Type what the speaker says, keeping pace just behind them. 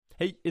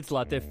Hey, it's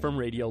Latif from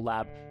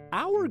Radiolab.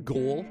 Our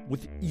goal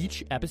with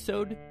each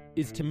episode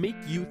is to make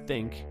you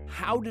think,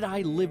 how did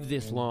I live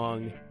this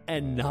long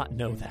and not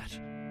know that?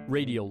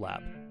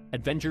 Radiolab,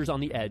 adventures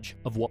on the edge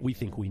of what we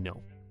think we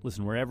know.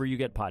 Listen wherever you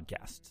get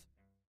podcasts.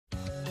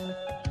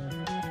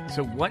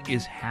 So what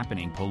is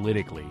happening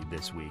politically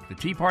this week? The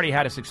Tea Party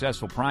had a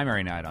successful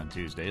primary night on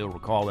Tuesday. You'll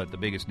recall that the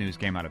biggest news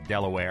came out of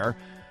Delaware,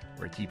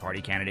 where Tea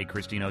Party candidate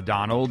Christine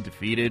O'Donnell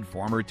defeated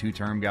former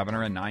two-term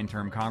governor and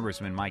nine-term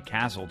Congressman Mike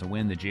Castle to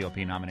win the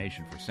GOP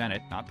nomination for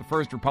Senate. Not the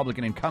first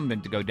Republican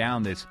incumbent to go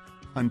down this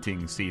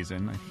hunting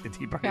season. I think the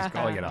Tea Party is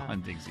calling it a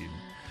hunting season.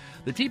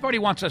 The Tea Party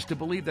wants us to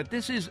believe that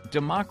this is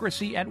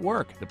democracy at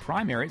work. The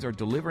primaries are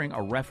delivering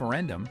a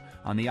referendum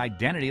on the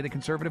identity of the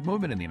conservative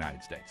movement in the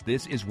United States.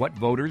 This is what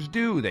voters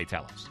do, they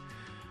tell us.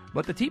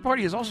 But the Tea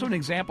Party is also an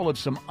example of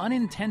some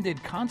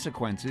unintended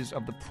consequences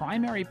of the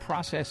primary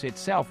process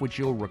itself, which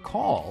you'll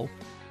recall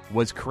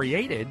was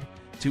created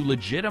to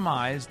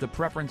legitimize the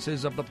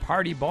preferences of the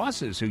party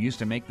bosses who used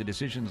to make the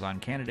decisions on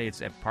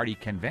candidates at party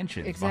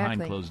conventions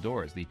behind closed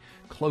doors, the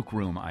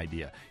cloakroom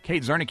idea.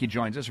 Kate Zernike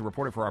joins us, a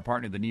reporter for our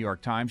partner, The New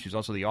York Times. She's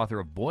also the author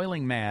of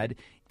Boiling Mad,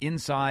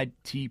 Inside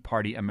Tea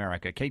Party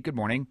America. Kate, good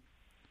morning.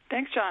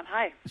 Thanks, John.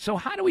 Hi. So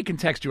how do we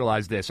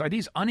contextualize this? Are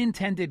these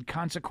unintended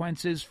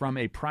consequences from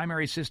a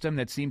primary system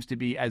that seems to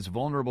be as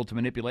vulnerable to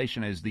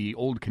manipulation as the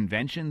old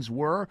conventions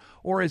were?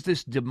 Or is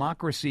this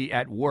democracy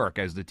at work,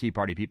 as the Tea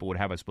Party people would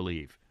have us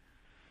believe?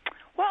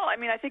 Well, I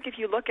mean, I think if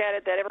you look at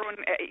it, that everyone,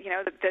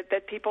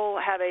 that people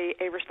have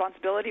a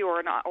responsibility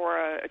or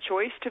a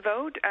choice to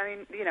vote. I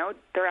mean,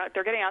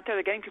 they're getting out there,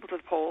 they're getting people to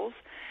the polls.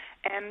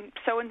 And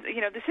so,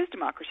 this is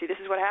democracy. This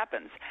is what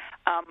happens.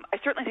 I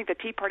certainly think the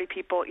Tea Party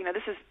people,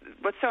 this is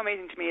what's so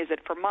amazing to me is that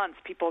for months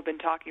people have been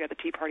talking about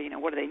the Tea Party,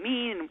 what do they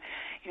mean?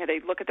 And, they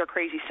look at their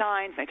crazy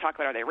signs and they talk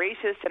about are they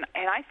racist? And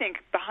I think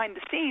behind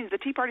the scenes, the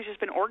Tea Party's just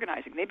been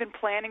organizing. They've been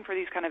planning for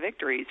these kind of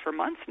victories for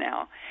months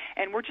now,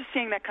 and we're just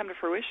seeing that come to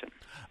fruition.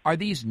 Are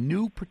these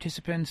new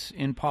participants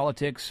in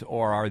politics,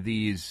 or are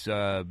these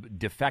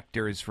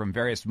defectors from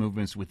various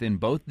movements within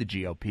both the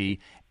GOP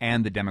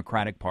and the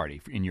Democratic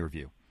Party, in your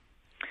view?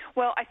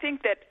 Well, I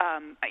think that,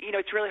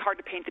 it's really hard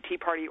to paint the Tea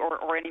Party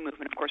or any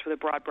movement, of course, with a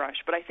broad brush.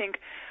 But I think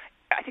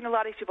a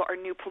lot of these people are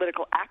new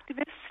political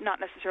activists, not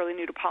necessarily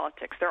new to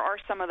politics. There are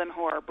some of them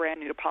who are brand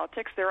new to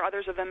politics. There are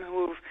others of them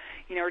who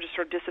are just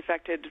sort of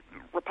disaffected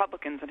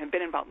Republicans and have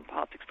been involved in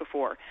politics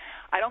before.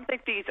 I don't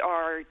think these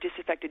are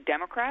disaffected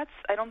Democrats.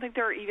 I don't think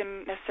they're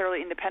even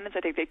necessarily independents.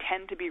 I think they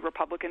tend to be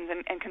Republicans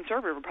and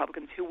conservative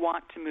Republicans who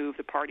want to move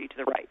the party to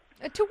the right.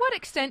 To what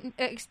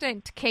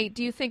extent, Kate,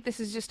 do you think this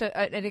is just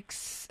an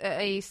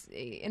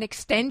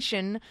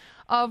extension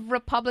of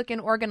Republican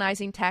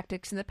organizing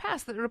tactics in the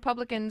past? That the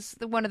Republicans,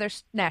 one of their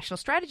national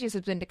strategies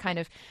has been to kind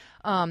of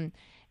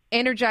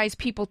energize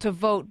people to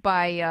vote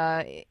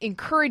by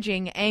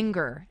encouraging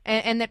anger,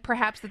 and that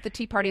perhaps that the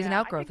Tea Party is an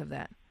outgrowth of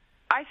that.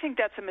 I think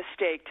that's a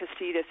mistake to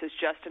see this as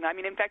just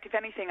in fact, if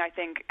anything, I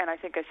think I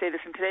say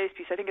this in today's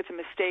piece, I think it's a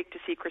mistake to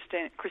see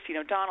Christine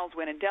O'Donnell's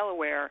win in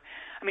Delaware.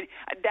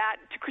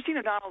 Christine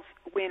O'Donnell's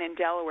win in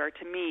Delaware,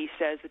 to me,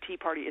 says the Tea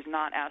Party is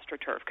not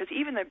AstroTurf, because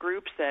even the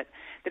groups that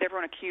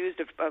everyone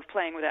accused of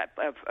playing with that,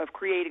 of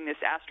creating this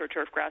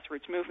AstroTurf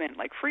grassroots movement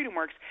like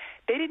FreedomWorks,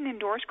 they didn't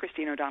endorse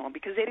Christine O'Donnell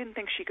because they didn't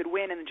think she could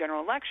win in the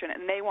general election,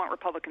 and they want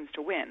Republicans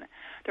to win.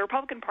 The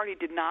Republican Party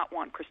did not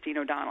want Christine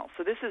O'Donnell.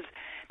 So this is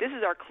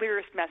our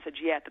clearest message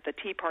yet, that the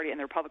Tea Party and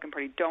the Republican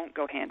Party don't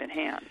go hand in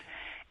hand.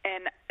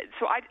 And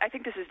so I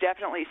think this is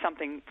definitely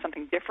something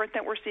different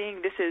that we're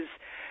seeing. This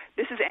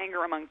is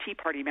anger among Tea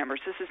Party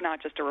members. This is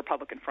not just a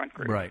Republican front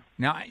group. Right.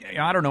 Now,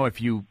 I don't know if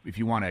you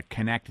want to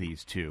connect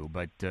these two,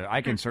 but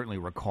I can certainly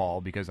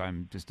recall, because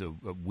I'm just a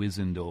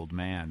wizened old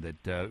man,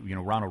 that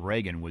Ronald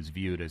Reagan was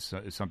viewed as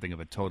something of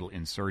a total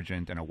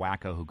insurgent and a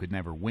wacko who could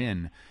never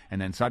win,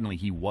 and then suddenly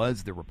he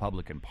was the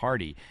Republican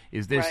Party.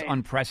 Is this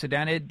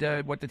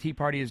unprecedented, what the Tea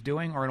Party is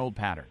doing, or an old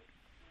pattern?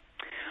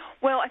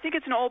 Well, I think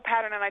it's an old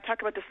pattern, and I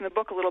talk about this in the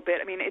book a little bit.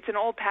 It's an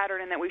old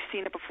pattern in that we've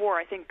seen it before.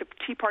 I think the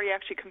Tea Party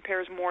actually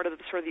compares more to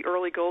the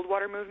early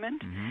Goldwater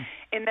movement,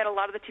 in that a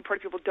lot of the Tea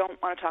Party people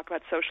don't want to talk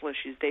about social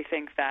issues. They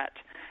think that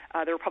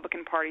the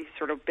Republican Party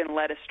sort of been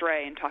led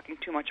astray in talking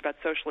too much about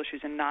social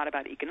issues and not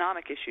about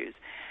economic issues.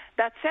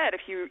 That said,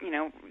 if you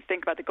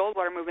think about the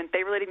Goldwater movement, they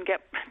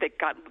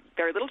got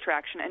very little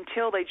traction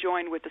until they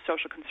joined with the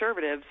social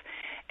conservatives,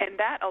 and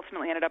that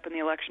ultimately ended up in the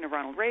election of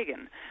Ronald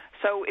Reagan.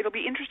 So it'll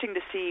be interesting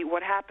to see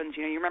what happens.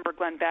 You remember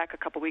Glenn Beck a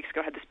couple weeks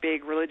ago had this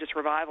big religious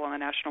revival on the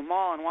National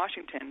Mall in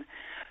Washington.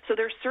 So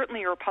there's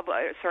certainly a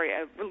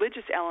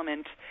religious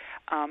element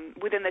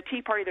within the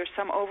Tea Party. There's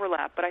some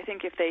overlap, but I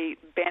think if they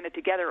band it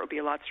together, it would be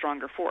a lot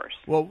stronger force.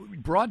 Well,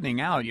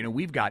 broadening out,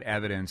 we've got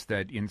evidence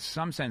that in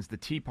some sense the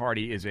Tea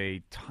Party is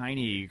a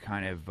tiny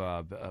kind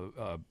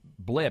of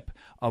blip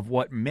of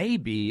what may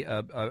be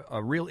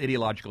a real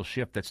ideological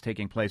shift that's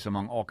taking place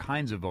among all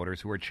kinds of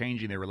voters who are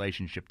changing their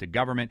relationship to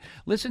government.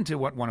 Listen to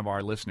what one of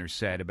our listeners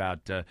said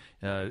about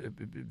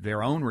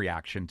their own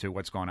reaction to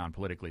what's going on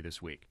politically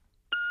this week.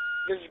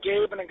 This is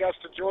Gabe in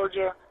Augusta,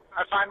 Georgia.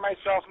 I find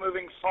myself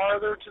moving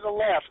farther to the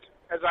left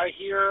as I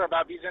hear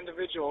about these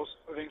individuals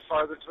moving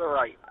farther to the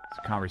right. It's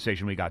a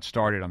conversation we got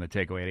started on The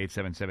Takeaway at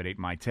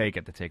 877-8MY-TAKE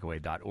at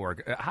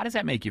thetakeaway.org. How does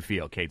that make you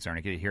feel, Kate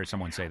Zernick, to hear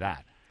someone say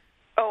that?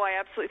 Oh, I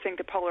absolutely think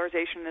the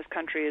polarization in this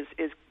country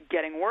is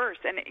getting worse.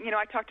 And,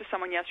 I talked to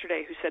someone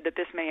yesterday who said that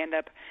this may end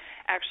up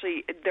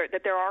actually,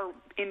 that there are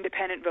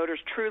independent voters,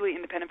 truly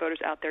independent voters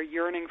out there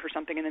yearning for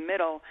something in the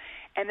middle,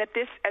 and that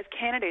this, as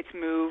candidates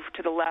move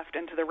to the left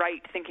and to the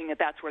right, thinking that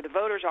that's where the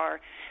voters are,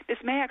 this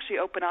may actually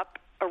open up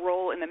a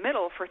role in the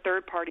middle for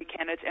third-party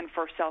candidates and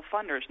for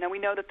self-funders. Now, we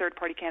know that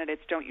third-party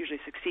candidates don't usually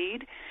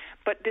succeed,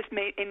 but this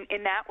may,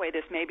 in that way,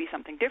 this may be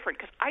something different,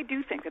 because I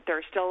do think that there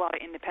are still a lot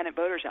of independent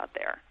voters out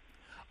there.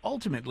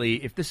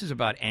 Ultimately, if this is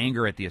about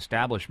anger at the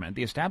establishment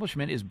is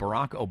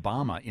Barack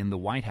Obama in the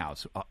White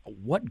House.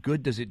 What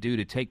good does it do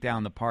to take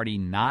down the party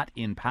not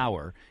in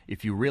power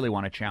if you really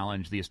want to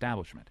challenge the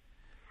establishment?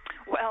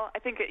 Well, I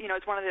think,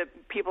 it's one of the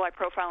people I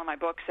profile in my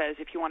book says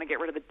if you want to get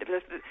rid of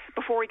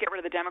before we get rid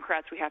of the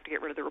Democrats, we have to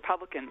get rid of the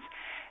Republicans.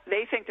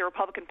 They think the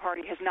Republican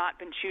Party has not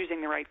been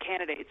choosing the right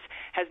candidates,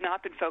 has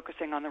not been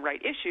focusing on the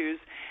right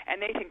issues,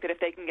 and they think that if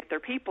they can get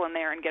their people in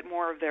there and get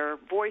more of their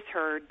voice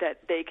heard,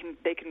 that they can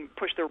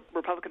push the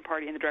Republican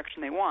Party in the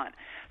direction they want.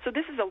 So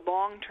this is a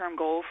long-term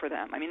goal for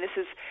them. I mean, this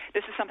is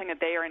something that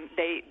they are in.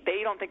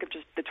 They don't think of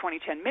just the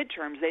 2010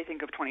 midterms. They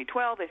think of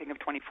 2012. They think of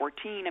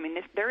 2014. I mean,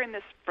 they're in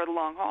this for the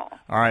long haul.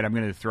 All right, I'm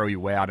going to throw you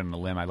way out on the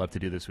limb. I'd love to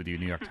do this with you,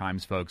 New York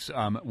Times folks.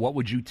 What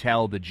would you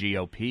tell the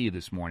GOP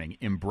this morning?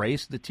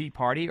 Embrace the Tea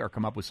Party or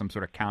come up with some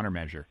sort of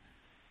countermeasure?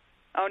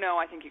 Oh, no,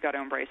 I think you got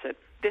to embrace it.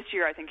 This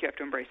year, I think you have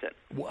to embrace it.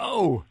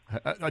 Whoa,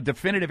 a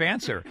definitive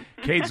answer.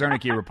 Kate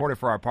Zernick, reporter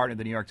for our partner,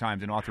 the New York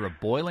Times, and author of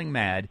Boiling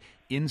Mad,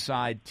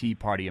 Inside Tea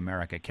Party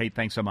America. Kate,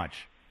 thanks so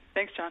much.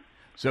 Thanks, John.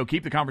 So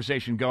keep the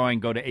conversation going.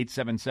 Go to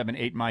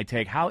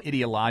 877-8MY-TAKE. How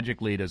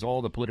ideologically does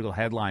all the political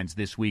headlines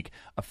this week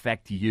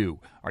affect you?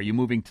 Are you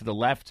moving to the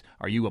left?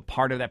 Are you a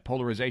part of that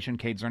polarization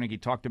Kate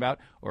Zernick talked about?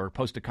 Or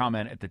post a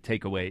comment at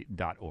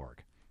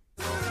thetakeaway.org.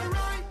 To the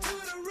right, to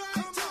the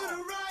right, to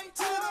the right,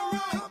 to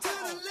the right.